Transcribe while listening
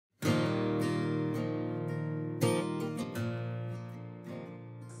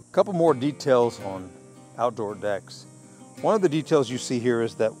A couple more details on outdoor decks. One of the details you see here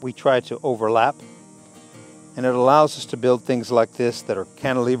is that we try to overlap, and it allows us to build things like this that are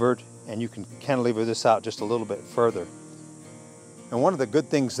cantilevered, and you can cantilever this out just a little bit further. And one of the good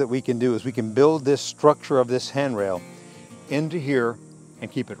things that we can do is we can build this structure of this handrail into here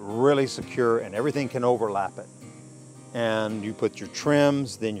and keep it really secure, and everything can overlap it. And you put your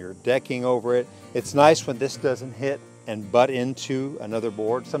trims, then your decking over it. It's nice when this doesn't hit and butt into another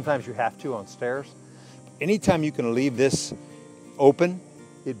board. Sometimes you have to on stairs. Anytime you can leave this open,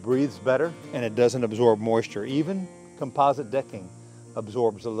 it breathes better and it doesn't absorb moisture. Even composite decking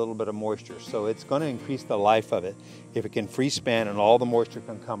absorbs a little bit of moisture, so it's going to increase the life of it if it can free span and all the moisture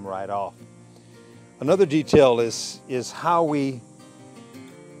can come right off. Another detail is how we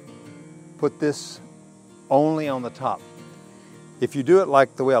put this only on the top. If you do it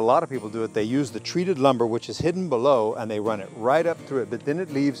like the way a lot of people do it, they use the treated lumber, which is hidden below, and they run it right up through it, but then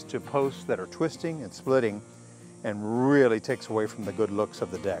it leaves to posts that are twisting and splitting and really takes away from the good looks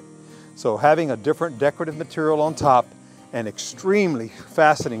of the deck. So having a different decorative material on top and extremely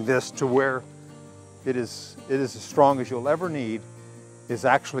fastening this to where it is as strong as you'll ever need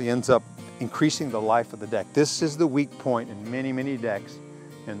actually ends up increasing the life of the deck. This is the weak point in many, many decks,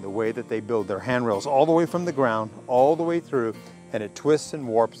 and the way that they build their handrails all the way from the ground, all the way through, and it twists and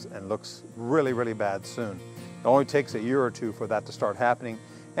warps and looks really, really bad soon. It only takes a year or two for that to start happening,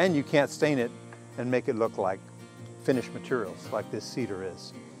 and you can't stain it and make it look like finished materials like this cedar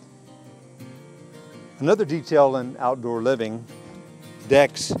is. Another detail in outdoor living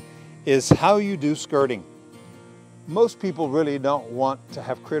decks is how you do skirting. Most people really don't want to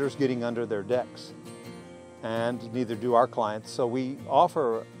have critters getting under their decks, and neither do our clients, so we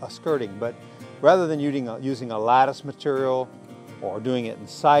offer a skirting, but rather than using a lattice material or doing it in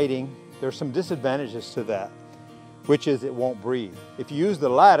siding, there's some disadvantages to that, which is it won't breathe. If you use the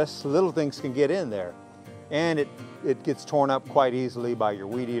lattice, little things can get in there, and it gets torn up quite easily by your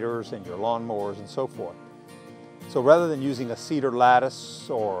weed eaters and your lawnmowers and so forth. So rather than using a cedar lattice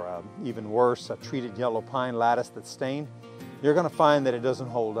or even worse, a treated yellow pine lattice that's stained, you're going to find that it doesn't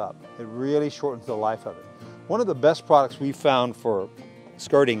hold up. It really shortens the life of it. One of the best products we found for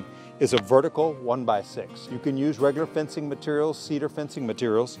skirting is a vertical 1x6. You can use regular fencing materials, cedar fencing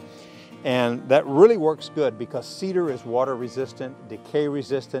materials, and that really works good because cedar is water resistant, decay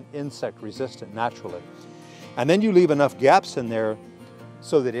resistant, insect resistant naturally. And then you leave enough gaps in there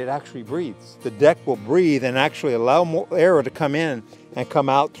so that it actually breathes. The deck will breathe and actually allow more air to come in and come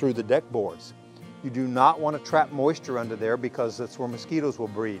out through the deck boards. You do not want to trap moisture under there because that's where mosquitoes will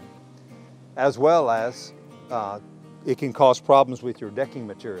breed, as well as it can cause problems with your decking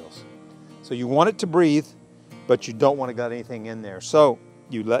materials. So you want it to breathe, but you don't want to get anything in there. So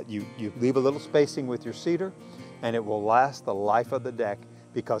you leave a little spacing with your cedar, and it will last the life of the deck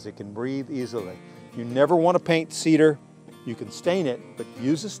because it can breathe easily. You never want to paint cedar. You can stain it, but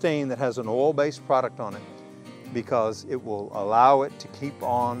use a stain that has an oil-based product on it because it will allow it to keep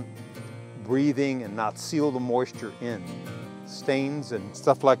on breathing and not seal the moisture in. Stains and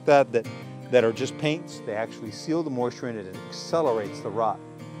stuff like that are just paints, they actually seal the moisture in it and accelerates the rot.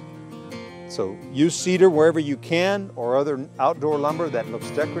 So use cedar wherever you can or other outdoor lumber that looks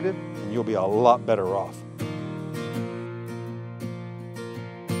decorative, and you'll be a lot better off.